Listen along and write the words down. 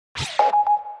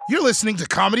You're listening to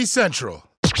Comedy Central.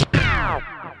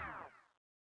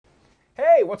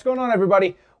 Hey, what's going on,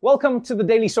 everybody? Welcome to the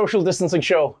Daily Social Distancing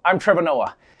Show. I'm Trevor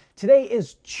Noah. Today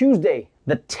is Tuesday,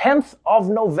 the 10th of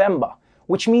November,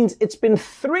 which means it's been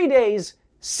 3 days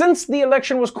since the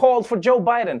election was called for Joe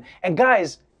Biden. And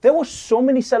guys, there were so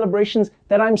many celebrations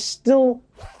that I'm still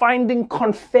finding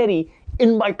confetti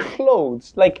in my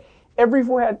clothes. Like,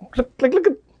 everywhere. Look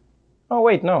at... Oh,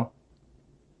 wait, no.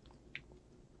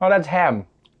 Oh, that's ham.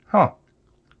 Huh.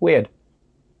 Weird.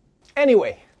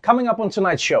 Anyway, coming up on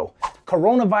tonight's show,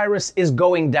 coronavirus is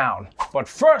going down. But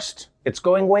first, it's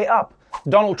going way up.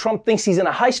 Donald Trump thinks he's in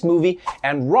a heist movie,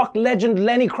 and rock legend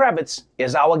Lenny Kravitz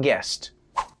is our guest.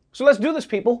 So let's do this,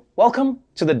 people. Welcome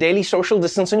to the Daily Social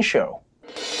Distancing Show.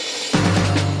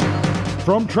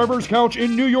 From Trevor's couch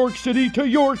in New York City to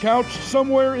your couch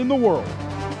somewhere in the world.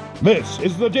 This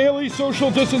is the Daily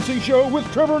Social Distancing Show with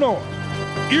Trevor Noah.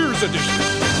 Ears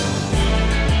Edition.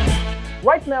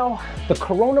 Right now, the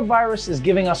coronavirus is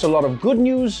giving us a lot of good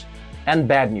news and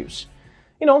bad news.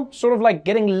 You know, sort of like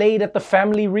getting laid at the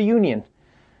family reunion.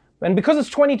 And because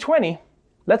it's 2020,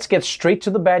 let's get straight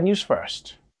to the bad news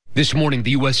first. This morning,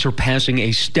 the U.S. surpassing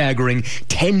a staggering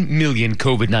 10 million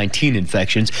COVID-19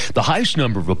 infections, the highest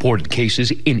number of reported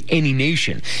cases in any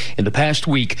nation. In the past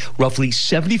week, roughly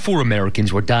 74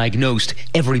 Americans were diagnosed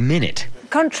every minute.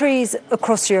 Countries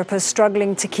across Europe are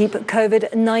struggling to keep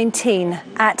COVID-19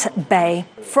 at bay.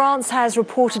 France has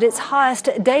reported its highest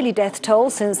daily death toll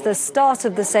since the start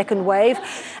of the second wave,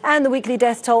 and the weekly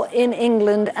death toll in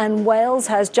England and Wales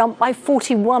has jumped by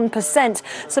 41%,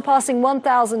 surpassing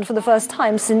 1,000 for the first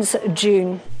time since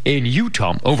June. In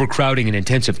Utah, overcrowding in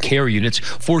intensive care units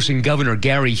forcing Governor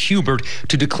Gary Hubert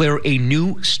to declare a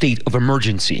new state of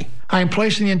emergency. I am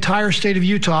placing the entire state of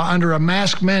Utah under a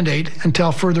mask mandate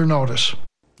until further notice.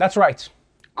 That's right.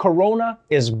 Corona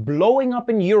is blowing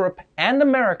up in Europe and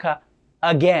America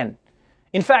again.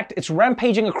 In fact, it's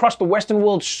rampaging across the Western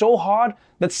world so hard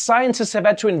that scientists have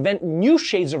had to invent new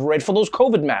shades of red for those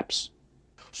COVID maps.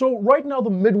 So right now the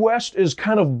Midwest is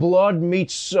kind of blood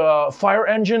meets fire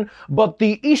engine, but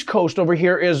the East Coast over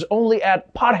here is only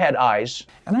at pothead eyes.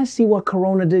 And I see what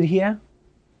Corona did here.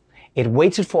 It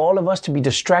waited for all of us to be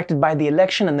distracted by the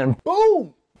election and then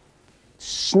boom!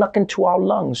 Snuck into our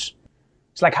lungs.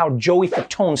 It's like how Joey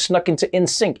Fatone snuck into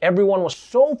NSYNC. Everyone was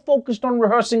so focused on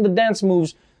rehearsing the dance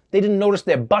moves, they didn't notice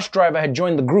their bus driver had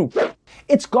joined the group.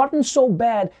 It's gotten so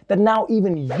bad that now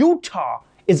even Utah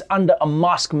is under a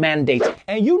mask mandate.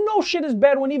 And you know shit is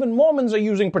bad when even Mormons are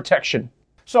using protection.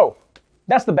 So,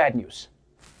 that's the bad news.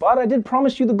 But I did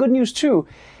promise you the good news too.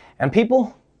 And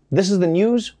people, this is the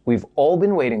news we've all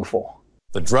been waiting for.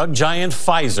 The drug giant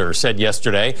Pfizer said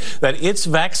yesterday that its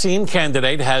vaccine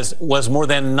candidate was more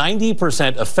than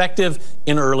 90% effective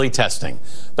in early testing.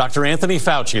 Dr. Anthony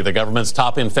Fauci, the government's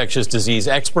top infectious disease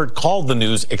expert, called the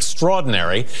news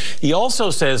extraordinary. He also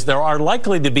says there are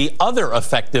likely to be other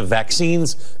effective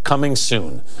vaccines coming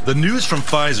soon. The news from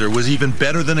Pfizer was even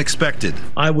better than expected.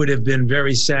 I would have been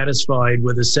very satisfied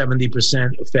with a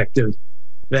 70% effective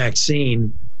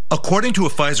vaccine. According to a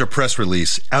Pfizer press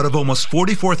release, out of almost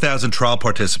 44,000 trial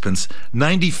participants,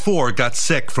 94 got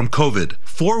sick from COVID.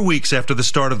 4 weeks after the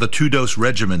start of the 2-dose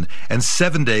regimen and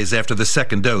 7 days after the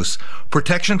second dose,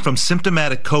 protection from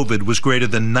symptomatic COVID was greater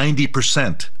than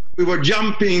 90%. We were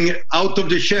jumping out of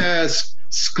the chairs,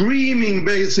 screaming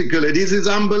basically, this is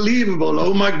unbelievable,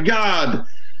 oh my God,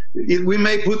 we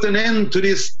may put an end to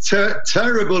this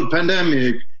terrible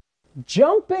pandemic.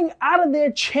 Jumping out of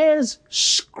their chairs,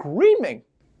 screaming.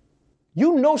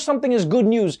 You know something is good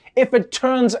news if it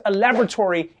turns a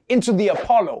laboratory into the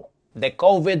Apollo. The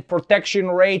COVID protection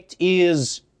rate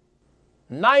is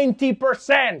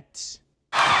 90%.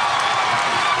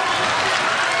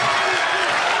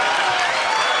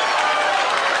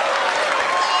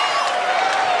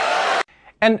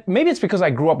 And maybe it's because I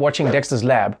grew up watching Dexter's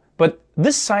Lab, but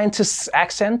this scientist's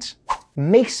accent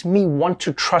makes me want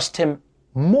to trust him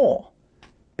more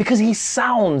because he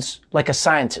sounds like a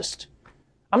scientist.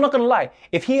 I'm not gonna lie,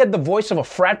 if he had the voice of a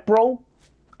frat bro,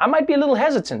 I might be a little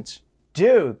hesitant.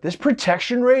 Dude, this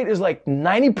protection rate is like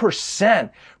 90%.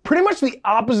 Pretty much the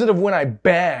opposite of when I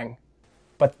bang.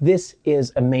 But this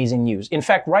is amazing news. In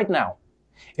fact, right now,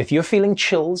 if you're feeling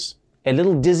chills, a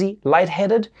little dizzy,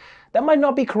 lightheaded, that might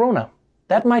not be corona.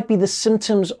 That might be the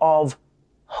symptoms of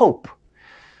hope.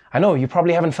 I know you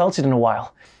probably haven't felt it in a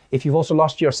while. If you've also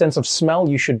lost your sense of smell,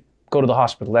 you should go to the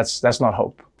hospital. That's not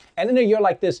hope. And in a year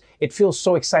like this, it feels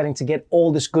so exciting to get all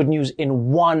this good news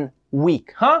in 1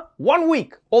 week. Huh? 1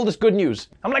 week, all this good news.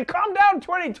 I'm like, calm down,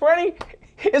 2020.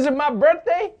 Is it my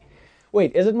birthday?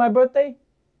 Wait, is it my birthday?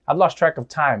 I've lost track of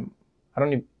time.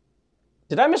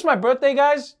 Did I miss my birthday,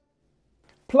 guys?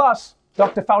 Plus,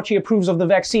 Dr. Fauci approves of the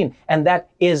vaccine, and that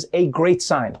is a great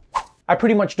sign. I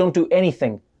pretty much don't do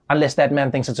anything unless that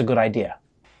man thinks it's a good idea.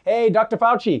 Hey, Dr.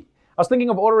 Fauci, I was thinking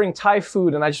of ordering Thai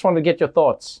food, and I just wanted to get your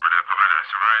thoughts.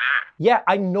 Yeah,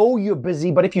 I know you're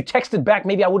busy, but if you texted back,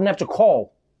 maybe I wouldn't have to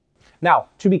call. Now,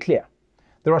 to be clear,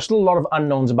 there are still a lot of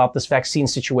unknowns about this vaccine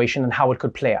situation and how it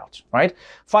could play out, right?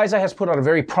 Pfizer has put out a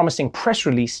very promising press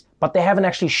release, but they haven't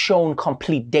actually shown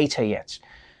complete data yet.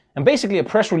 And basically, a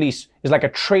press release is like a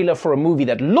trailer for a movie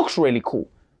that looks really cool,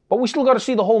 but we still got to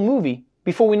see the whole movie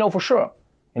before we know for sure.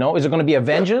 You know, is it going to be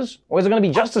Avengers or is it going to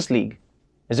be Justice League?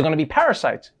 Is it going to be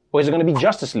Parasite or is it going to be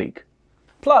Justice League?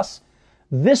 Plus,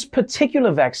 this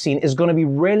particular vaccine is going to be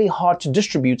really hard to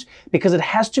distribute because it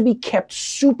has to be kept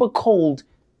super cold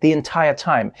the entire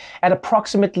time at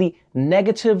approximately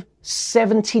negative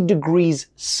 70 degrees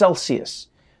Celsius,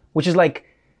 which is like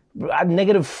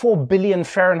negative 4 billion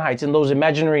Fahrenheit in those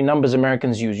imaginary numbers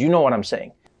Americans use. You know what I'm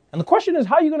saying. And the question is,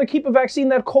 how are you going to keep a vaccine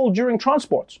that cold during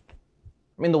transports?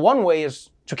 I mean, the one way is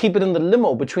to keep it in the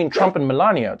limo between Trump and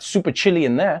Melania. It's super chilly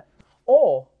in there.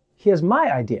 Or, here's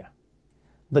my idea.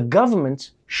 The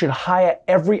government should hire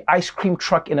every ice cream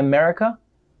truck in America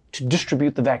to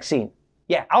distribute the vaccine.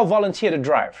 Yeah, I'll volunteer to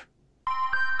drive.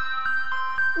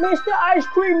 Mr. Ice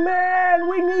Cream Man,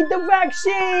 we need the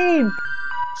vaccine!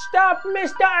 Stop,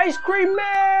 Mr. Ice Cream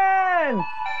Man!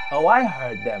 Oh, I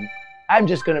heard them. I'm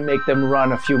just gonna make them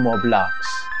run a few more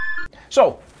blocks.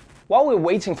 So, while we're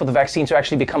waiting for the vaccine to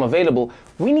actually become available,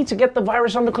 we need to get the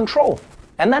virus under control.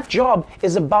 And that job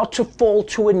is about to fall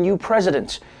to a new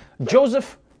president,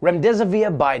 Joseph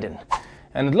Remdesivir Biden.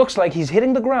 And it looks like he's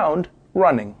hitting the ground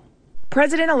running.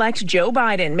 President-elect Joe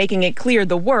Biden making it clear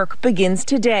the work begins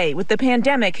today with the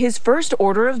pandemic his first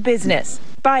order of business.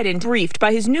 Biden briefed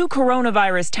by his new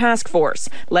coronavirus task force,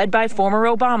 led by former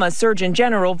Obama Surgeon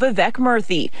General Vivek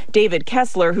Murthy, David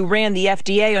Kessler, who ran the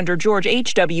FDA under George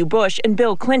H.W. Bush and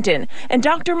Bill Clinton, and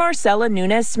Dr. Marcella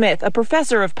Nunez-Smith, a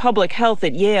professor of public health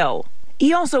at Yale.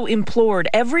 He also implored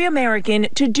every American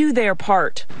to do their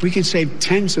part. We could save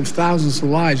tens of thousands of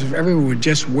lives if everyone would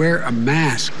just wear a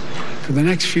mask for the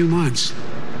next few months.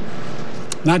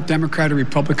 Not Democrat or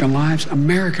Republican lives,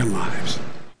 American lives.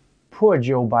 Poor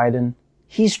Joe Biden.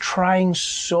 He's trying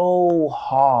so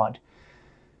hard.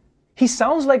 He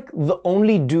sounds like the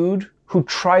only dude who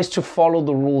tries to follow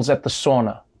the rules at the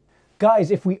sauna. Guys,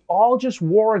 if we all just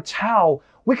wore a towel,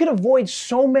 we could avoid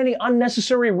so many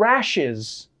unnecessary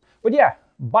rashes. But yeah,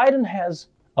 Biden has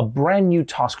a brand new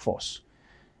task force.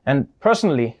 And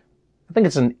personally, I think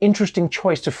it's an interesting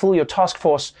choice to fill your task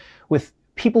force with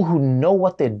people who know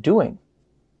what they're doing.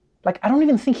 Like, I don't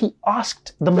even think he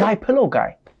asked the MyPillow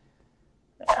guy.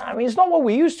 I mean, it's not what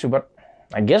we used to, but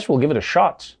I guess we'll give it a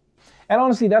shot. And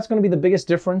honestly, that's going to be the biggest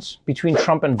difference between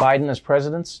Trump and Biden as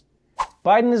presidents.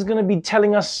 Biden is going to be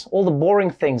telling us all the boring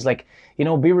things like, you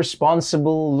know, be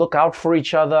responsible, look out for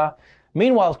each other.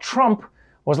 Meanwhile, Trump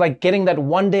was like getting that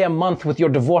one day a month with your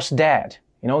divorced dad.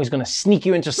 You know, he's going to sneak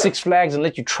you into Six Flags and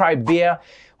let you try beer,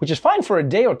 which is fine for a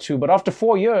day or two, but after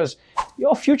 4 years,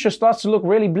 your future starts to look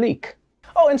really bleak.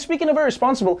 Oh, and speaking of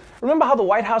irresponsible, remember how the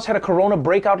White House had a corona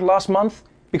breakout last month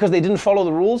because they didn't follow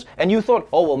the rules? And you thought,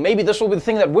 oh, well, maybe this will be the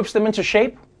thing that whips them into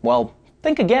shape? Well,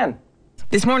 think again.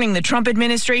 This morning, the Trump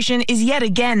administration is yet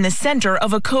again the center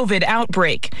of a COVID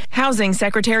outbreak. Housing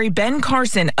Secretary Ben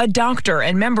Carson, a doctor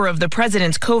and member of the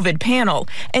president's COVID panel,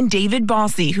 and David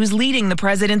Bossie, who's leading the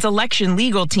president's election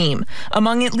legal team,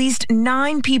 among at least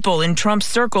 9 people in Trump's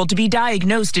circle to be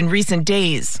diagnosed in recent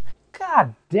days.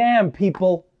 God damn,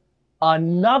 people.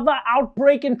 Another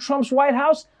outbreak in Trump's White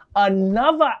House?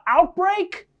 Another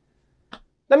outbreak?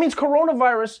 That means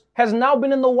coronavirus has now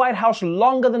been in the White House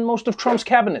longer than most of Trump's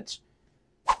cabinets.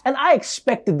 And I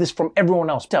expected this from everyone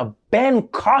else. To Ben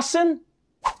Carson?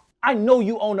 I know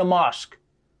you own a mask.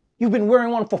 You've been wearing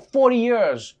one for 40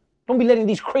 years. Don't be letting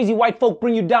these crazy white folk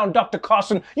bring you down, Dr.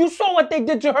 Carson. You saw what they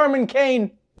did to Herman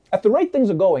Cain. At the rate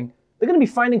things are going, they're going to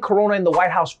be finding corona in the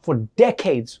White House for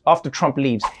decades after Trump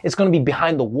leaves. It's going to be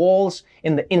behind the walls,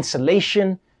 in the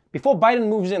insulation. Before Biden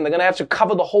moves in, they're going to have to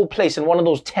cover the whole place in one of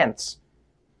those tents.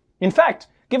 In fact,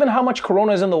 given how much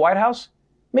corona is in the White House,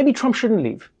 maybe Trump shouldn't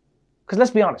leave. Because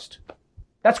let's be honest,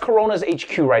 that's Corona's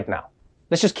HQ right now.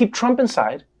 Let's just keep Trump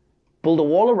inside, build a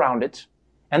wall around it,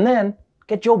 and then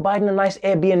get Joe Biden a nice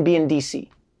Airbnb in DC.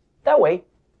 That way,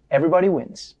 everybody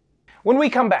wins. When we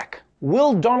come back,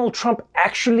 will Donald Trump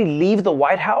actually leave the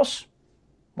White House?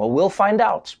 Well, we'll find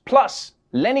out. Plus,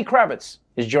 Lenny Kravitz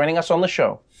is joining us on the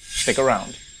show. Stick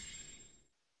around.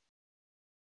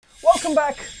 Welcome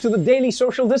back to the Daily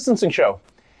Social Distancing Show.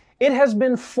 It has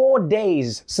been 4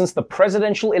 days since the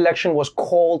presidential election was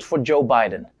called for Joe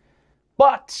Biden.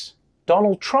 But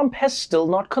Donald Trump has still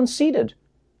not conceded.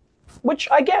 Which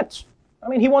I get. I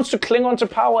mean, he wants to cling on to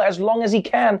power as long as he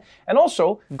can. And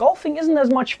also, golfing isn't as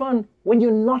much fun when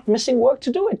you're not missing work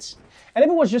to do it. And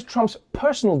if it was just Trump's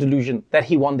personal delusion that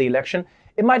he won the election,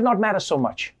 it might not matter so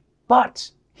much. But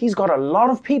he's got a lot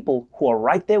of people who are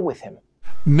right there with him.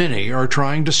 Many are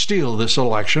trying to steal this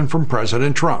election from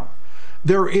President Trump.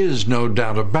 There is no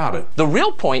doubt about it. The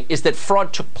real point is that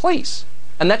fraud took place,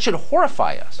 and that should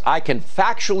horrify us. I can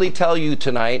factually tell you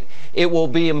tonight, it will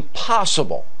be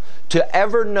impossible to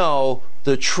ever know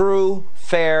the true,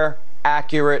 fair,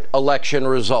 accurate election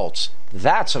results.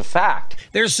 That's a fact.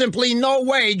 There's simply no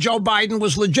way Joe Biden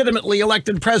was legitimately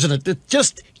elected president. It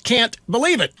just can't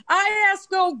believe it. I ask,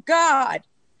 oh God,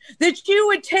 that you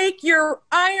would take your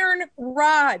iron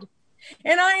rod,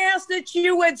 and I ask that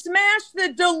you would smash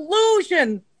the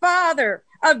delusion, Father,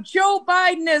 of Joe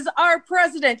Biden as our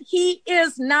president. He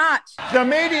is not. The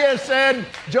media said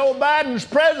Joe Biden's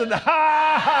president.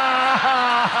 Ha ha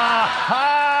ha ha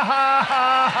ha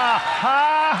ha ha ha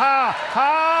ha ha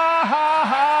ha ha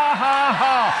ha ha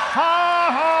ha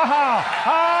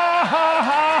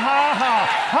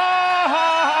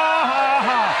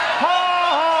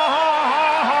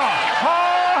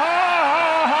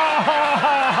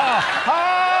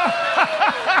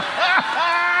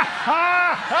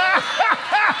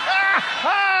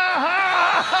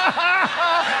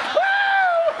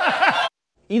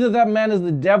Either that man is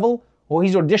the devil or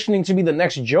he's auditioning to be the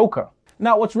next Joker.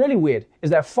 Now, what's really weird is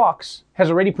that Fox has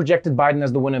already projected Biden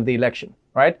as the winner of the election,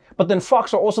 right? But then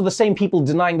Fox are also the same people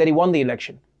denying that he won the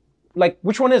election. Like,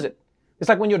 which one is it? It's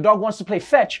like when your dog wants to play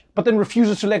fetch, but then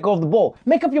refuses to let go of the ball.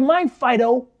 Make up your mind,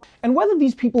 Fido. And whether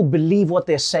these people believe what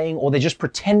they're saying or they're just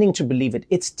pretending to believe it,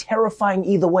 it's terrifying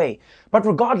either way. But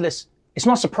regardless, it's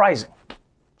not surprising.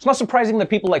 It's not surprising that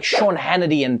people like Sean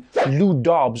Hannity and Lou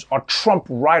Dobbs are Trump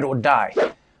ride or die.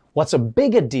 What's a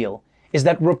bigger deal is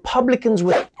that Republicans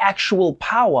with actual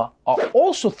power are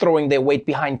also throwing their weight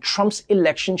behind Trump's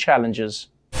election challenges.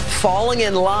 Falling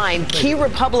in line, key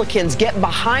Republicans get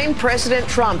behind President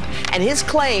Trump and his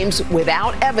claims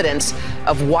without evidence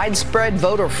of widespread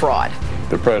voter fraud.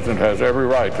 The president has every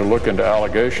right to look into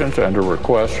allegations and to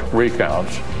request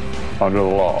recounts under the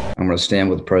law. I'm going to stand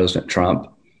with President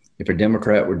Trump. If a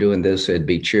Democrat were doing this, it'd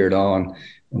be cheered on,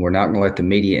 and we're not going to let the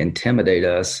media intimidate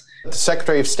us. The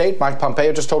Secretary of State, Mike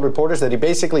Pompeo, just told reporters that he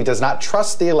basically does not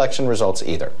trust the election results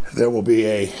either. There will be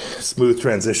a smooth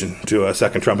transition to a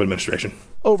second Trump administration.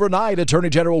 Overnight, Attorney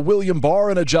General William Barr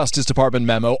in a Justice Department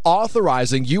memo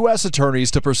authorizing U.S.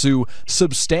 attorneys to pursue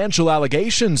substantial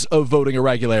allegations of voting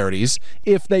irregularities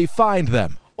if they find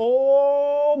them.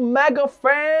 Oh, MAGA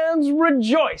fans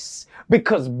rejoice,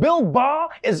 because Bill Barr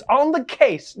is on the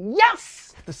case. Yes!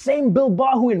 The same Bill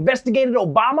Barr who investigated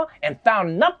Obama and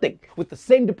found nothing, with the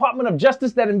same Department of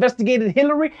Justice that investigated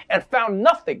Hillary and found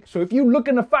nothing. So if you're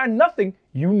looking to find nothing,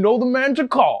 you know the man to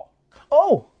call.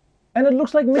 Oh, and it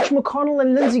looks like Mitch McConnell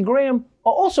and Lindsey Graham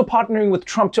are also partnering with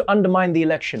Trump to undermine the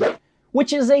election,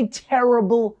 which is a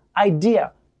terrible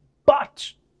idea.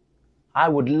 But I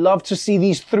would love to see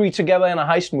these three together in a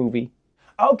heist movie.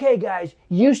 Okay, guys,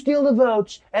 you steal the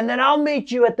votes, and then I'll meet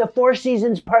you at the Four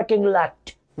Seasons parking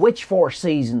lot. Which Four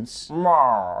Seasons?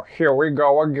 Here we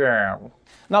go again.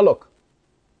 Now look,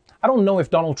 I don't know if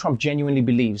Donald Trump genuinely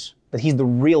believes that he's the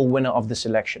real winner of this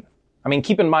election. I mean,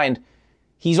 keep in mind,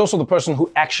 he's also the person who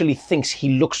actually thinks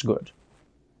he looks good.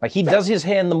 Like, he does his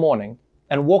hair in the morning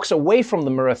and walks away from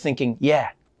the mirror thinking,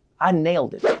 yeah, I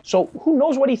nailed it. So who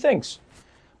knows what he thinks?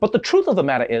 But the truth of the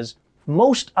matter is,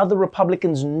 most other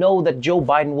Republicans know that Joe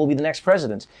Biden will be the next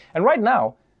president. And right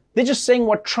now, they're just saying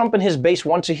what Trump and his base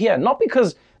want to hear, not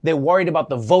because they're worried about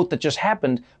the vote that just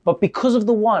happened, but because of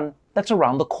the one that's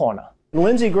around the corner.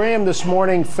 Lindsey Graham this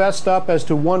morning fessed up as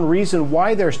to one reason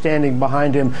why they're standing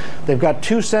behind him. They've got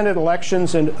two Senate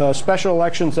elections and special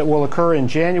elections that will occur in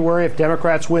January. If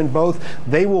Democrats win both,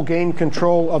 they will gain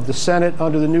control of the Senate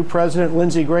under the new president.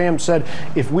 Lindsey Graham said,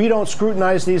 if we don't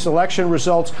scrutinize these election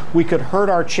results, we could hurt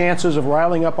our chances of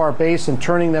riling up our base and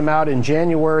turning them out in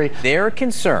January. They're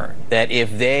concerned that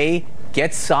if they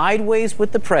get sideways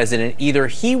with the president, either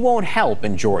he won't help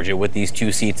in Georgia with these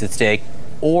two seats at stake,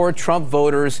 or Trump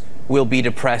voters will be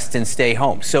depressed and stay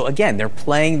home. So again, they're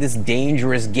playing this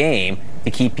dangerous game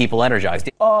to keep people energized.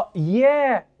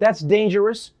 Yeah, that's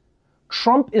dangerous.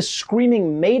 Trump is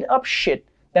screaming made up shit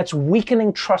that's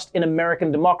weakening trust in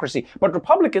American democracy. But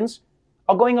Republicans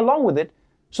are going along with it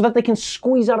so that they can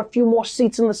squeeze out a few more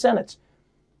seats in the Senate.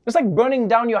 It's like burning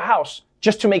down your house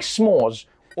just to make s'mores,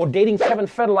 or dating Kevin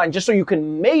Federline just so you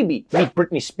can maybe meet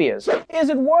Britney Spears. Is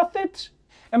it worth it?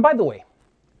 And by the way,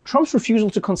 Trump's refusal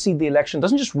to concede the election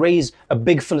doesn't just raise a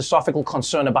big philosophical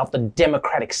concern about the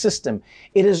democratic system.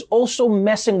 It is also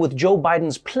messing with Joe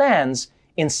Biden's plans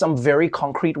in some very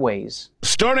concrete ways.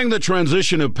 Starting the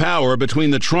transition of power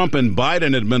between the Trump and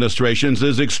Biden administrations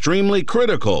is extremely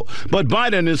critical, but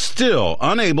Biden is still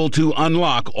unable to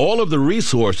unlock all of the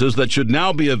resources that should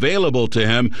now be available to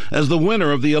him as the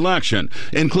winner of the election,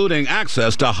 including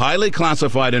access to highly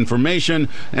classified information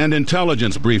and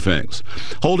intelligence briefings.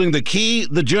 Holding the key,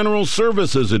 the General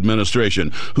Services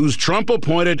Administration, whose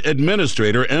Trump-appointed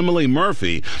administrator, Emily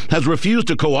Murphy, has refused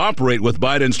to cooperate with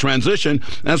Biden's transition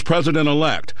as president-elect.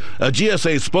 A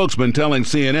GSA spokesman telling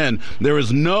CNN there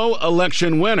is no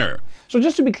election winner. So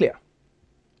just to be clear,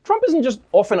 Trump isn't just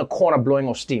off in a corner blowing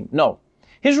off steam. No,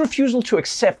 his refusal to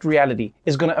accept reality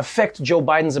is going to affect Joe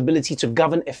Biden's ability to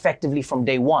govern effectively from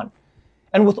day one.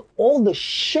 And with all the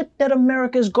shit that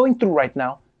America is going through right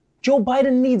now, Joe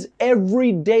Biden needs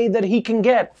every day that he can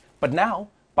get. But now,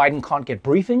 Biden can't get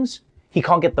briefings, he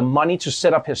can't get the money to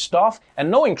set up his staff, and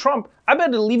knowing Trump, I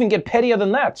bet it'll even get pettier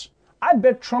than that. I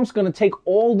bet Trump's going to take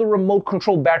all the remote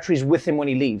control batteries with him when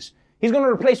he leaves. He's going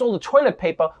to replace all the toilet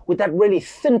paper with that really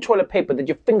thin toilet paper that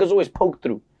your fingers always poke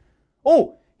through.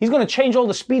 Oh, he's going to change all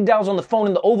the speed dials on the phone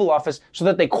in the Oval Office so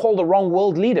that they call the wrong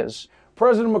world leaders.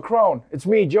 President Macron, it's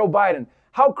me, Joe Biden.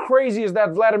 How crazy is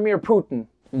that Vladimir Putin?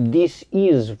 This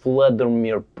is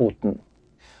Vladimir Putin.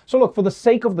 So look, for the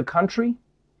sake of the country,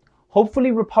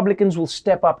 hopefully Republicans will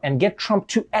step up and get Trump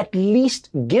to at least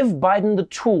give Biden the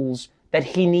tools that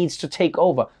he needs to take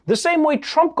over. The same way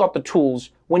Trump got the tools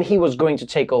when he was going to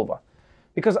take over.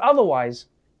 Because otherwise,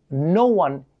 no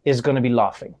one is going to be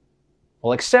laughing.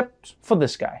 Well, except for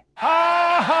this guy.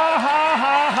 Ha ha ha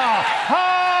ha ha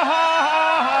ha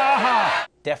ha ha.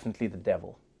 Definitely the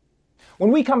devil.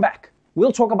 When we come back,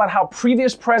 we'll talk about how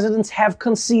previous presidents have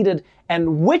conceded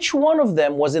and which one of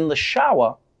them was in the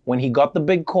shower when he got the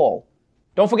big call.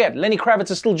 Don't forget, Lenny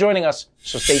Kravitz is still joining us,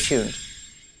 so stay tuned.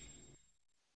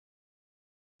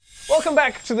 Welcome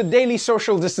back to the Daily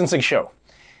Social Distancing Show.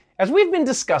 As we've been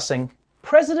discussing,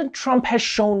 President Trump has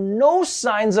shown no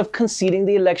signs of conceding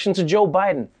the election to Joe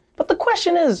Biden. But the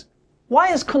question is,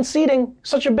 why is conceding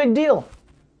such a big deal?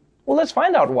 Well, let's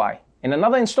find out why in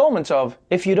another installment of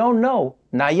If You Don't Know,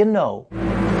 Now You Know.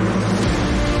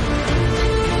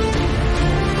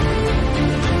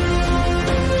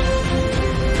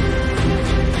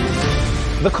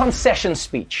 The concession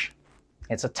speech.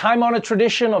 It's a time-honored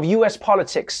tradition of US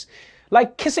politics,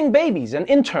 like kissing babies and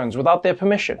interns without their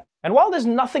permission. And while there's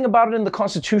nothing about it in the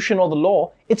Constitution or the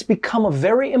law, it's become a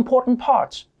very important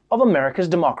part of America's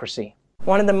democracy.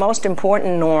 One of the most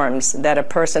important norms that a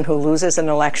person who loses an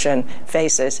election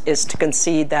faces is to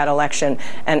concede that election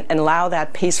and allow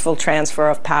that peaceful transfer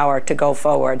of power to go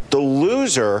forward. The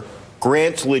loser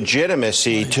grants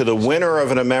legitimacy to the winner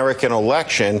of an American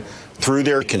election through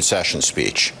their concession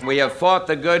speech. We have fought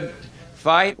the good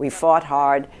fight. We fought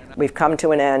hard. We've come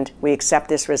to an end. We accept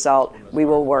this result. We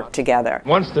will work together.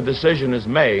 Once the decision is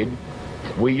made,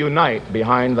 we unite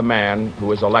behind the man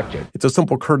who is elected. It's a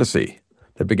simple courtesy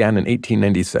that began in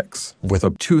 1896 with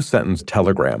a 2-sentence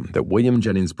telegram that William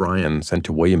Jennings Bryan sent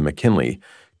to William McKinley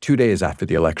 2 days after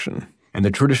the election. And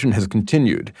the tradition has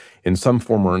continued in some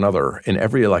form or another in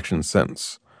every election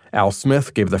since. Al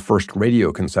Smith gave the first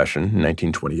radio concession in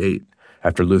 1928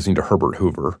 after losing to Herbert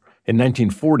Hoover. In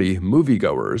 1940,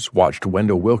 moviegoers watched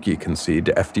Wendell Willkie concede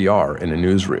to FDR in a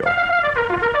newsreel.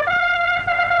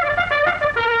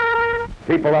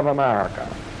 People of America,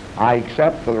 I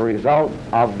accept the result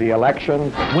of the election.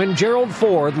 When Gerald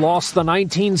Ford lost the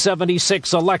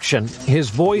 1976 election, his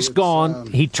voice gone,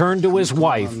 he turned to his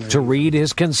wife to read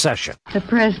his concession. The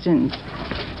president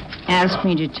asked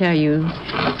me to tell you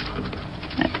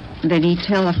that he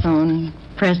telephoned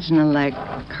President-elect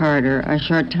Carter a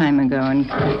short time ago and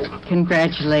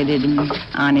congratulated him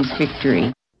on his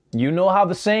victory. You know how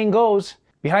the saying goes,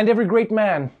 behind every great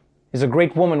man is a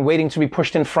great woman waiting to be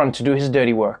pushed in front to do his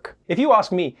dirty work. If you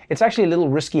ask me, it's actually a little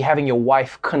risky having your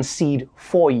wife concede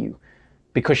for you,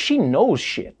 because she knows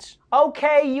shit.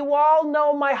 Okay, you all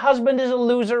know my husband is a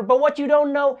loser, but what you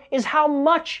don't know is how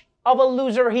much of a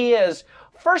loser he is.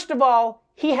 First of all,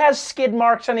 he has skid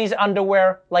marks on his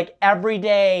underwear like every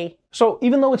day. So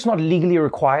even though it's not legally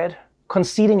required,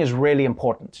 conceding is really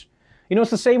important. You know,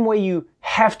 it's the same way you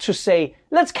have to say,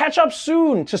 let's catch up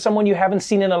soon to someone you haven't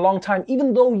seen in a long time,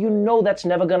 even though you know that's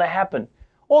never gonna happen.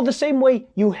 Or the same way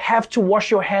you have to wash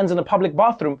your hands in a public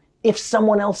bathroom if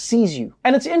someone else sees you.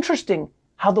 And it's interesting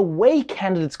how the way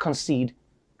candidates concede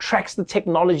tracks the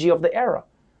technology of the era.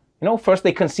 You know, first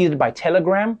they conceded by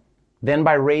telegram, then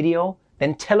by radio,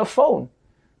 then telephone.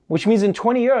 Which means in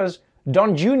 20 years,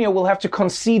 Don Jr. will have to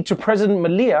concede to President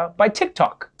Malia by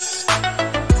TikTok.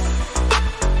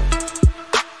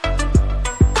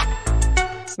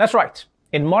 That's right.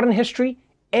 In modern history,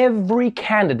 every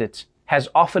candidate has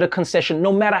offered a concession,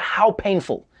 no matter how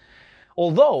painful.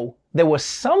 Although, there were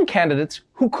some candidates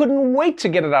who couldn't wait to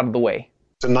get it out of the way.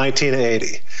 In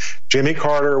 1980, Jimmy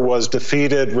Carter was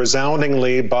defeated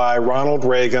resoundingly by Ronald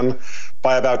Reagan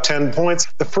by about 10 points.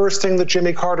 The first thing that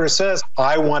Jimmy Carter says,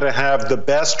 I want to have the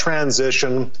best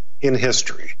transition in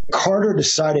history. Carter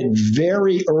decided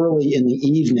very early in the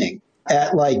evening,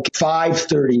 at like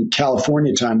 5:30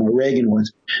 California time, where Reagan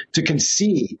was, to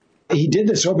concede. He did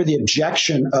this over the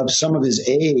objection of some of his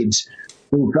aides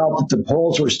who felt that the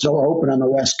polls were still open on the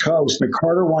West Coast, but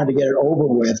Carter wanted to get it over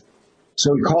with.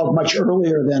 So he called much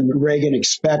earlier than Reagan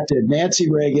expected.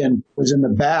 Nancy Reagan was in the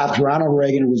bath. Ronald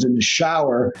Reagan was in the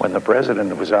shower. When the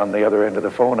president was on the other end of the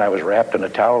phone, I was wrapped in a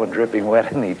towel and dripping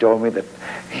wet, and he told me that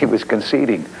he was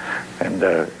conceding. And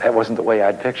that wasn't the way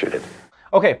I'd pictured it.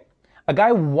 Okay, a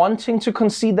guy wanting to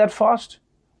concede that fast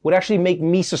would actually make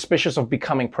me suspicious of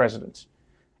becoming president.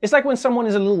 It's like when someone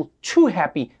is a little too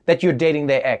happy that you're dating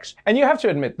their ex. And you have to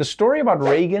admit, the story about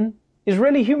Reagan is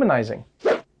really humanizing.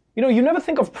 You know, you never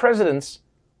think of presidents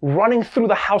running through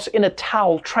the house in a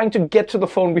towel trying to get to the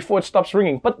phone before it stops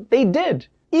ringing, but they did.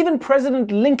 Even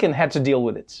President Lincoln had to deal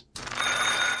with it.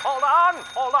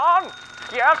 Hold on.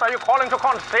 Yes, are you calling to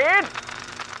concede?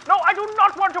 No, I do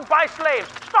not want to buy slaves.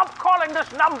 Stop calling this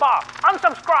number.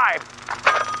 Unsubscribe.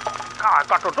 I've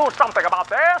got to do something about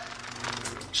this.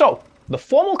 So, the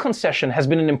formal concession has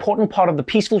been an important part of the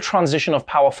peaceful transition of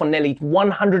power for nearly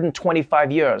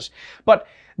 125 years. But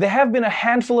there have been a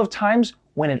handful of times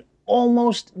when it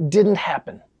almost didn't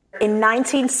happen. In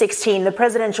 1916, the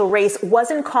presidential race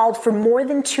wasn't called for more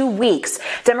than 2 weeks.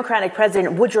 Democratic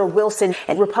President Woodrow Wilson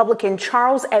and Republican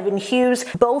Charles Evan Hughes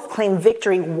both claimed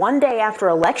victory one day after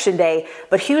Election Day,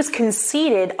 but Hughes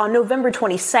conceded on November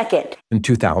 22nd. In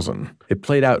 2000, it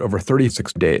played out over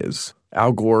 36 days.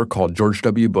 Al Gore called George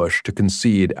W. Bush to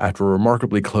concede after a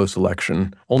remarkably close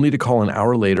election, only to call an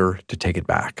hour later to take it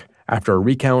back. After a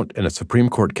recount in a Supreme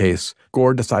Court case,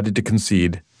 Gore decided to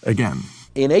concede again.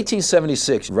 In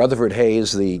 1876, Rutherford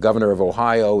Hayes, the governor of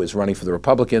Ohio, is running for the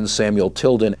Republicans. Samuel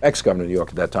Tilden, ex-governor of New York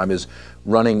at that time, is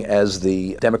running as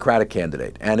the Democratic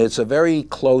candidate. And it's a very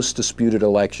close, disputed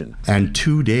election. And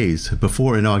 2 days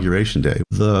before Inauguration Day,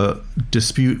 the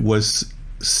dispute was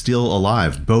still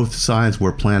alive. Both sides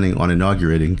were planning on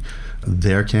inaugurating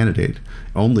their candidate.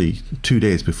 Only 2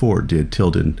 days before did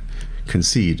Tilden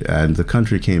concede, and the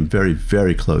country came very,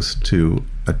 very close to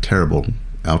a terrible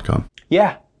outcome.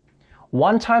 Yeah.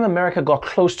 One time America got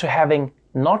close to having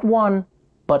not one,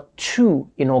 but 2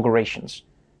 inaugurations,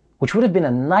 which would have been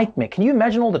a nightmare. Can you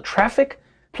imagine all the traffic?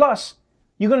 Plus,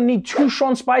 you're going to need 2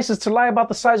 Sean Spices to lie about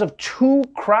the size of 2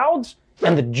 crowds?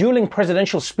 And the dueling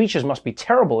presidential speeches must be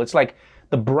terrible. It's like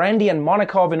the Brandy and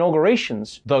Monica of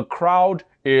inaugurations. The crowd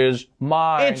is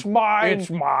mine. It's mine. It's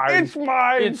mine. It's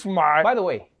mine. It's mine. By the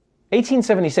way,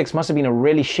 1876 must have been a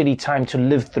really shitty time to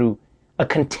live through a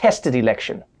contested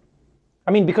election.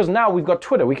 I mean, because now we've got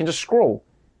Twitter, we can just scroll.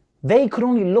 They could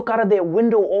only look out of their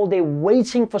window all day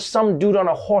waiting for some dude on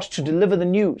a horse to deliver the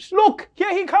news. Look,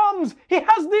 here he comes. He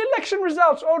has the election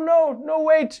results. Oh no,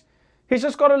 wait. He's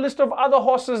just got a list of other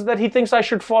horses that he thinks I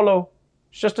should follow.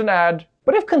 It's just an ad.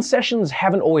 But if concessions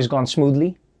haven't always gone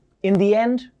smoothly, in the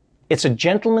end, it's a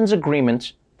gentleman's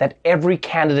agreement that every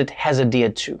candidate has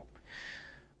adhered to.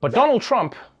 But Donald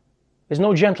Trump is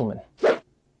no gentleman.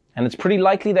 And it's pretty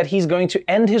likely that he's going to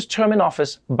end his term in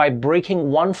office by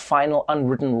breaking one final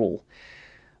unwritten rule.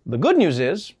 The good news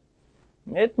is,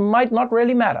 it might not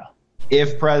really matter.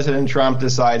 If President Trump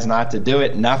decides not to do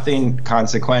it, nothing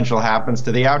consequential happens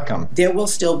to the outcome. There will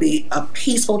still be a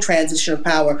peaceful transition of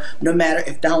power, no matter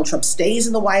if Donald Trump stays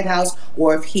in the White House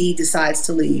or if he decides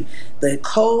to leave. The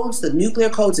codes, the nuclear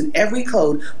codes, and every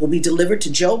code will be delivered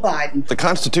to Joe Biden. The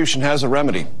Constitution has a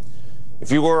remedy.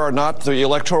 If you are not the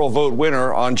electoral vote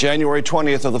winner on January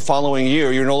 20th of the following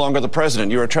year, you're no longer the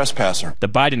president. You're a trespasser. The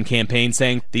Biden campaign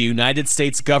saying the United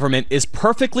States government is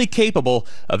perfectly capable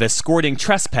of escorting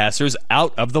trespassers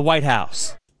out of the White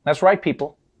House. That's right,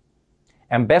 people.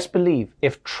 And best believe,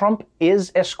 if Trump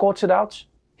is escorted out,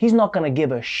 he's not going to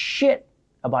give a shit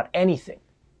about anything.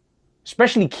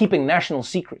 Especially keeping national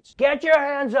secrets. Get your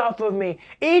hands off of me.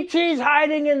 E.T.'s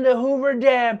hiding in the Hoover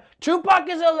Dam. Tupac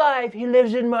is alive. He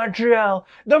lives in Montreal.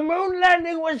 The moon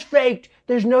landing was faked.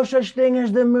 There's no such thing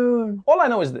as the moon. All I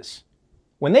know is this.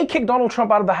 When they kick Donald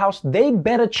Trump out of the House, they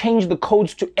better change the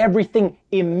codes to everything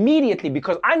immediately,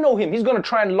 because I know him. He's going to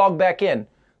try and log back in.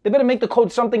 They better make the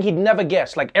code something he'd never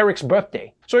guess, like Eric's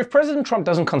birthday. So if President Trump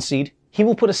doesn't concede, he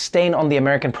will put a stain on the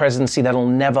American presidency that'll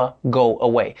never go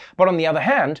away. But on the other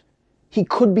hand, he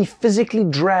could be physically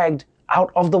dragged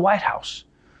out of the White House.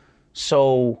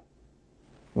 So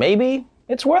maybe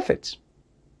it's worth it.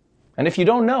 And if you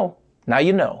don't know, now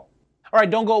you know. All right,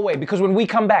 don't go away, because when we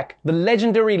come back, the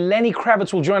legendary Lenny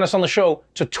Kravitz will join us on the show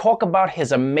to talk about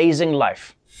his amazing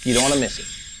life. You don't want to miss it.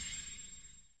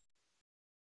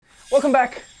 Welcome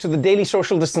back to the Daily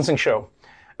Social Distancing Show.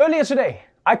 Earlier today,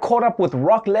 I caught up with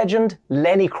rock legend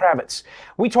Lenny Kravitz.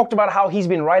 We talked about how he's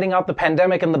been riding out the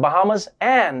pandemic in the Bahamas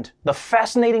and the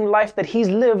fascinating life that he's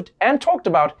lived and talked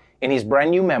about in his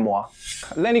brand new memoir.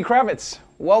 Lenny Kravitz,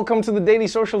 welcome to the Daily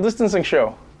Social Distancing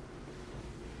Show.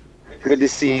 Good to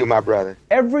see you, my brother.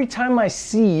 Every time I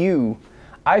see you,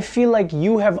 I feel like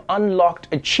you have unlocked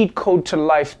a cheat code to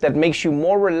life that makes you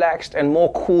more relaxed and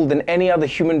more cool than any other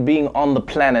human being on the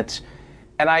planet.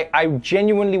 And I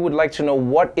genuinely would like to know,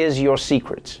 what is your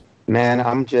secret? Man,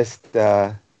 I'm just,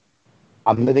 I'm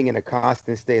living in a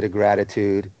constant state of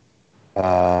gratitude,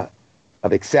 of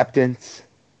acceptance,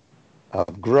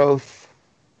 of growth.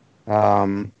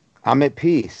 I'm at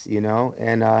peace, you know,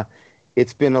 and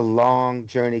it's been a long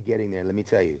journey getting there, let me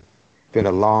tell you. It's been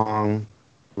a long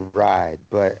ride,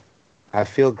 but I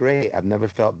feel great. I've never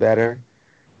felt better.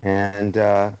 And,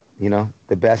 you know,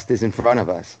 the best is in front of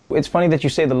us. It's funny that you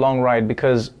say the long ride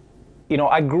because, you know,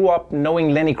 I grew up knowing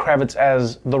Lenny Kravitz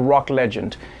as the rock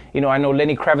legend. You know, I know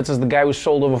Lenny Kravitz as the guy who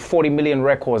sold over 40 million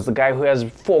records, the guy who has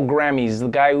 4 Grammys, the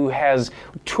guy who has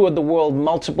toured the world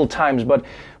multiple times. But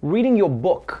reading your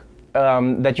book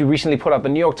that you recently put out, the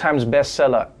New York Times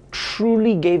bestseller,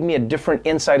 truly gave me a different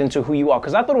insight into who you are.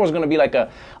 Because I thought it was going to be like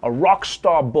a rock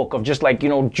star book of just like, you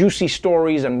know, juicy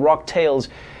stories and rock tales.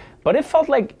 But it felt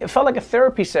like a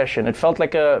therapy session. It felt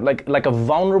like a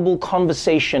vulnerable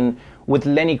conversation with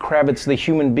Lenny Kravitz, the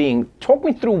human being. Talk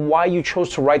me through why you chose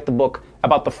to write the book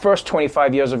about the first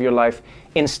 25 years of your life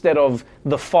instead of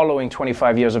the following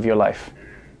 25 years of your life.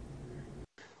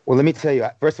 Well, let me tell you,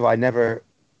 first of all, I never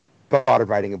thought of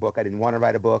writing a book. I didn't want to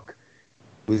write a book.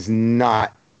 It was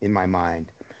not in my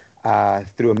mind.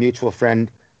 Through a mutual friend,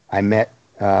 I met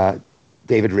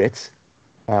David Ritz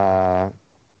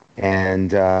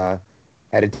and at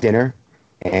a dinner,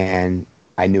 and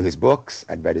I knew his books.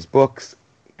 I'd read his books.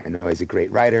 I know he's a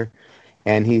great writer.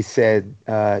 And he said,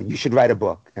 you should write a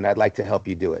book, and I'd like to help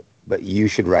you do it, but you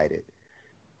should write it.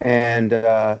 And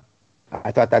I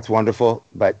thought, that's wonderful,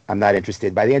 but I'm not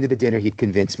interested. By the end of the dinner, he'd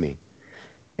convinced me.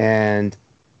 And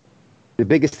the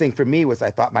biggest thing for me was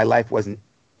I thought my life wasn't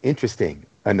interesting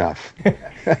enough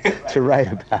to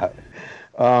write about.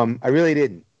 I really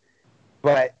didn't.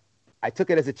 But I took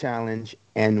it as a challenge,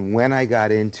 and when I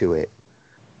got into it,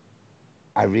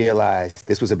 I realized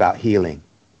this was about healing,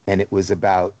 and it was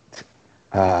about,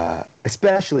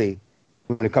 especially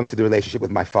when it comes to the relationship with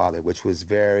my father, which was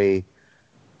very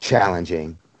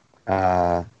challenging.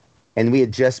 And we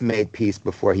had just made peace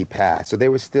before he passed. So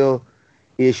there were still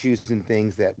issues and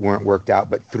things that weren't worked out,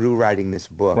 but through writing this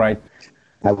book, right,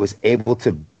 I was able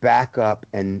to back up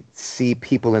and see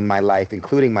people in my life,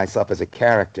 including myself as a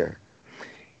character.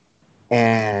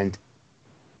 And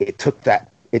it took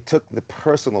the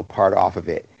personal part off of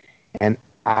it. And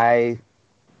I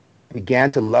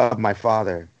began to love my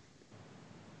father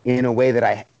in a way that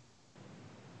I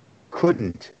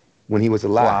couldn't when he was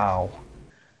alive. Wow.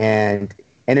 And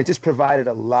it just provided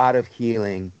a lot of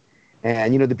healing.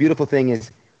 And, you know, the beautiful thing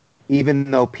is, even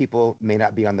though people may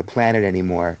not be on the planet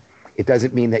anymore, it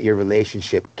doesn't mean that your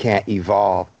relationship can't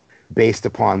evolve based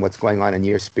upon what's going on in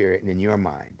your spirit and in your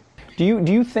mind. Do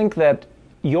you think that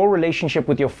your relationship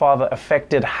with your father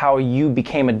affected how you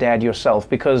became a dad yourself?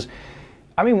 Because,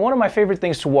 I mean, one of my favorite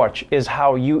things to watch is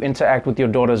how you interact with your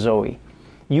daughter Zoe.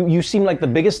 You seem like the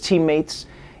biggest teammates.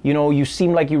 You know, you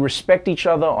seem like you respect each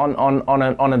other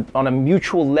on a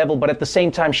mutual level, but at the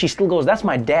same time, she still goes, "That's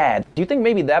my dad." Do you think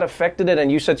maybe that affected it,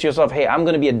 and you said to yourself, "Hey, I'm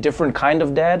going to be a different kind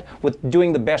of dad with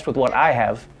doing the best with what I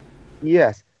have"?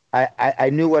 Yes, I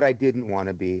knew what I didn't want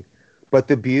to be, but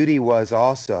the beauty was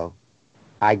also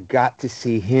I got to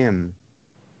see him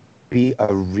be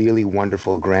a really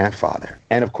wonderful grandfather.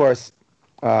 And of course,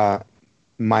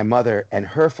 my mother and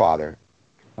her father,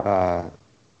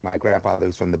 my grandfather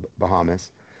was from the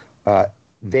Bahamas,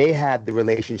 they had the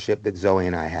relationship that Zoe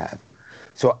and I have.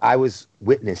 So I was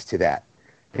witness to that.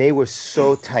 They were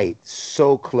so tight,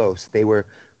 so close. They were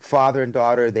father and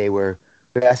daughter. They were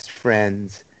best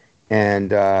friends.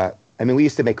 And I mean, we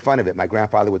used to make fun of it. My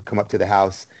grandfather would come up to the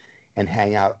house and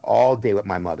hang out all day with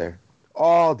my mother,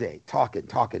 all day, talking.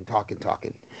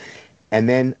 And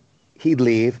then he'd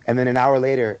leave, and then an hour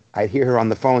later, I'd hear her on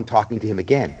the phone talking to him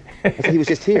again. I said, he was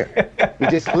just here. He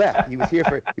just left. He was here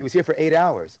for 8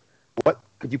 hours. what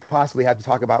could you possibly have to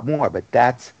talk about more? But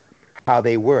that's how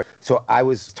they were. So I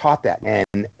was taught that,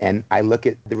 and I look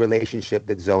at the relationship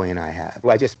that Zoe and I have, who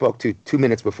I just spoke to 2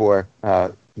 minutes before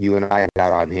you and I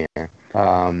got on here,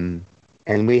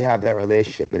 and we have that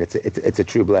relationship, and it's a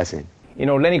true blessing. You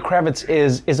know, Lenny Kravitz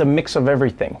is a mix of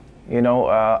everything. You know,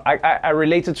 I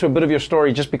related to a bit of your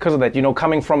story just because of that. You know,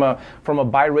 coming from a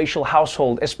biracial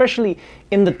household, especially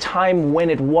in the time when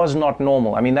it was not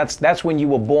normal. I mean, that's when you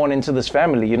were born into this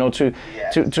family. You know, to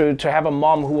have a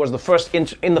mom who was the first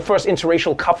in the first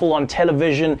interracial couple on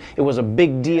television, it was a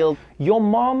big deal. Your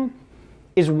mom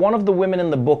is one of the women in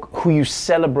the book who you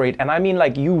celebrate, and I mean,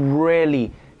 like, you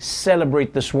really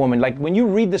celebrate this woman. Like, when you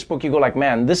read this book, you go like,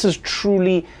 man, this is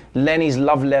truly Lenny's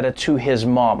love letter to his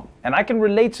mom. And I can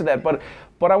relate to that, but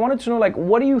I wanted to know, like,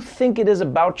 what do you think it is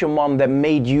about your mom that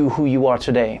made you who you are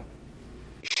today?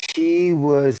 She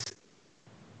was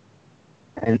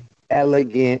an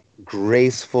elegant,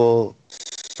 graceful,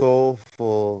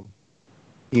 soulful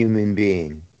human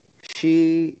being.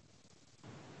 She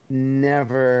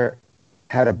never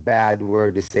had a bad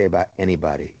word to say about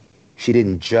anybody. She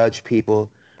didn't judge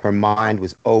people. Her mind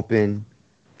was open.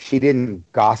 She didn't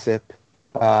gossip.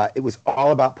 It was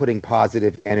all about putting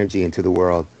positive energy into the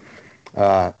world.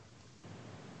 At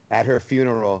her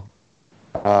funeral,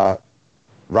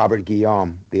 Robert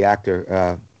Guillaume, the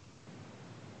actor,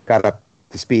 got up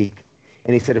to speak,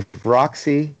 and he said, if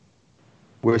Roxy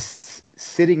were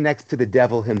sitting next to the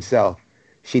devil himself,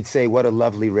 she'd say, what a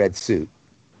lovely red suit.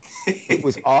 It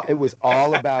was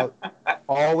all about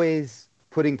always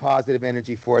putting positive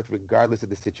energy forth regardless of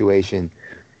the situation.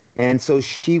 And so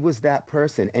she was that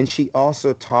person. And she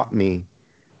also taught me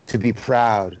to be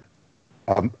proud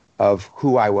of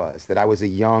who I was, that I was a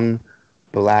young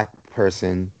black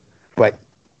person, but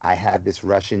I had this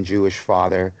Russian Jewish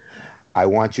father. I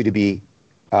want you to be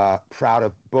proud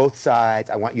of both sides.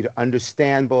 I want you to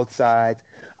understand both sides.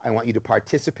 I want you to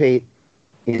participate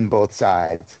in both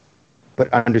sides,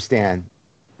 but understand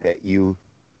that you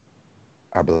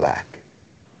are black.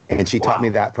 And she taught me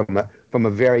that from a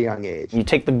very young age. You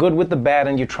take the good with the bad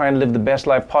and you try and live the best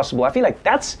life possible. I feel like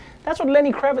that's what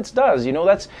Lenny Kravitz does. You know,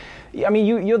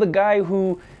 you're the guy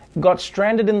who got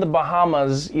stranded in the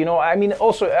Bahamas. You know,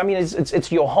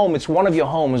 it's your home. It's one of your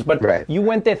homes. But right. You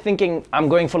went there thinking, I'm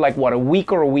going for like what, a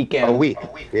week or a weekend? A week.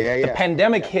 Yeah. The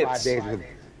pandemic hits. 5 days.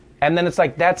 And then it's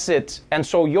like, that's it. And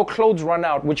so your clothes run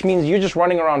out, which means you're just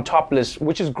running around topless,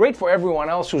 which is great for everyone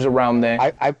else who's around there.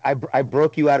 I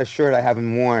broke you out a shirt I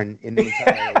haven't worn in the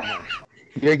entire month.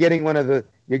 You're getting one of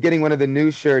the new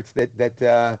shirts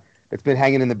that's been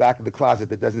hanging in the back of the closet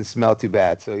that doesn't smell too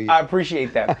bad. So I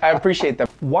appreciate that.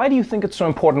 Why do you think it's so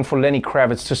important for Lenny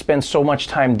Kravitz to spend so much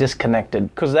time disconnected?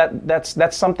 Because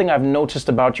that's something I've noticed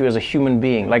about you as a human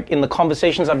being. Like in the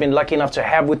conversations I've been lucky enough to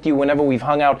have with you whenever we've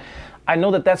hung out, I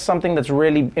know that's something that's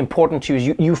really important to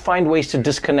you. You find ways to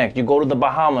disconnect. You go to the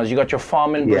Bahamas. You got your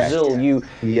farm in Brazil.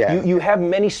 You have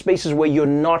many spaces where you're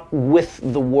not with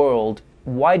the world.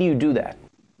 Why do you do that?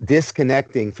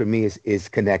 Disconnecting for me is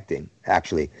connecting,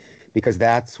 actually, because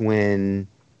that's when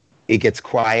it gets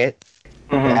quiet.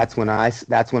 Mm-hmm.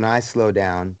 That's when I slow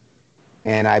down,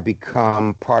 and I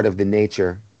become part of the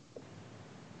nature,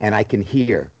 and I can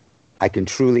hear. I can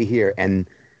truly hear, and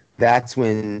that's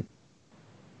when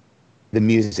the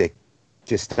music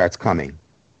just starts coming.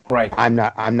 Right. I'm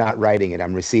not writing it.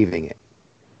 I'm receiving it,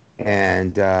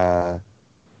 and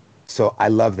so I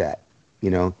love that. You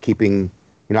know, keeping.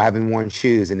 You know, I haven't worn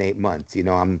shoes in 8 months. You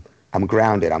know, I'm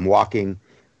grounded. I'm walking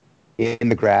in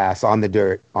the grass, on the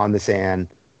dirt, on the sand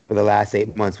for the last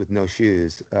 8 months with no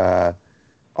shoes.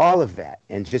 All of that,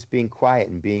 and just being quiet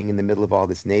and being in the middle of all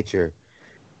this nature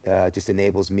just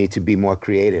enables me to be more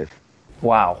creative.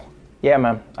 Wow. Yeah,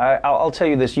 man. I'll tell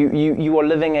you this. You are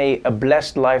living a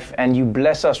blessed life, and you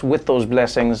bless us with those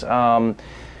blessings.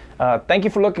 Thank you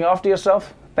for looking after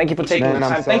yourself. Thank you for taking the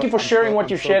time. Thank you for sharing what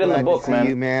you've shared in the book, man.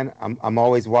 You, man. I'm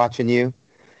always watching you.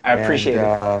 I appreciate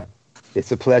it.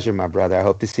 It's a pleasure, my brother. I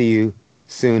hope to see you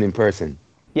soon in person.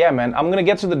 Yeah, man. I'm going to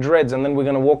get to the dreads, and then we're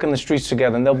going to walk in the streets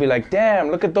together, and they'll be like, damn,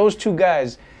 look at those two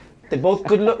guys. They're both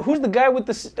good look. Who's the guy with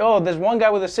the... Oh, there's one guy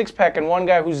with a six-pack and one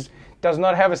guy who does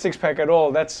not have a six-pack at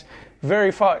all. That's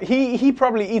very far. He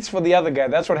probably eats for the other guy.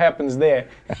 That's what happens there.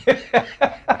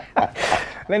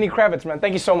 Lenny Kravitz, man.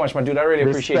 Thank you so much, my dude. I really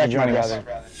appreciate you joining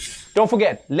us. Don't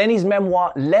forget, Lenny's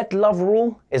memoir, Let Love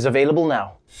Rule, is available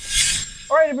now.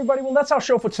 All right, everybody. Well, that's our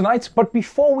show for tonight. But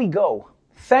before we go,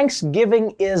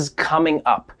 Thanksgiving is coming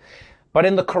up. But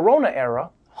in the Corona era,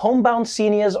 homebound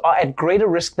seniors are at greater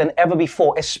risk than ever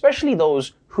before, especially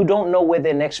those who don't know where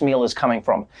their next meal is coming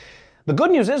from. The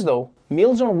good news is, though,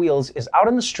 Meals on Wheels is out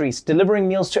in the streets delivering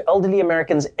meals to elderly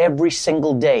Americans every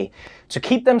single day to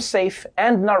keep them safe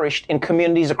and nourished in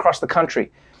communities across the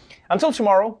country. Until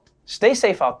tomorrow, stay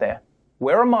safe out there,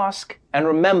 wear a mask, and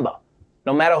remember,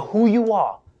 no matter who you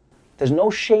are, there's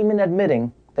no shame in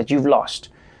admitting that you've lost,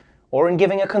 or in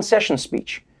giving a concession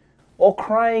speech, or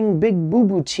crying big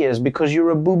boo-boo tears because you're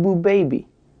a boo-boo baby.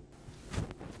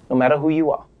 No matter who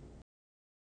you are.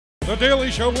 The Daily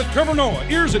Show with Trevor Noah,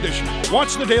 Ears Edition.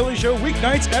 Watch The Daily Show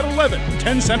weeknights at 11,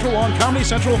 10 Central on Comedy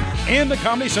Central and the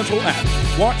Comedy Central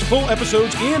app. Watch full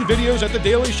episodes and videos at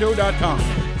thedailyshow.com.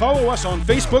 Follow us on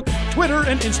Facebook, Twitter,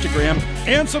 and Instagram,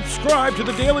 and subscribe to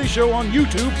The Daily Show on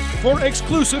YouTube for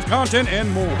exclusive content and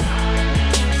more.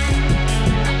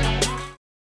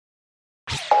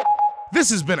 This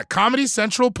has been a Comedy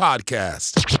Central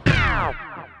podcast.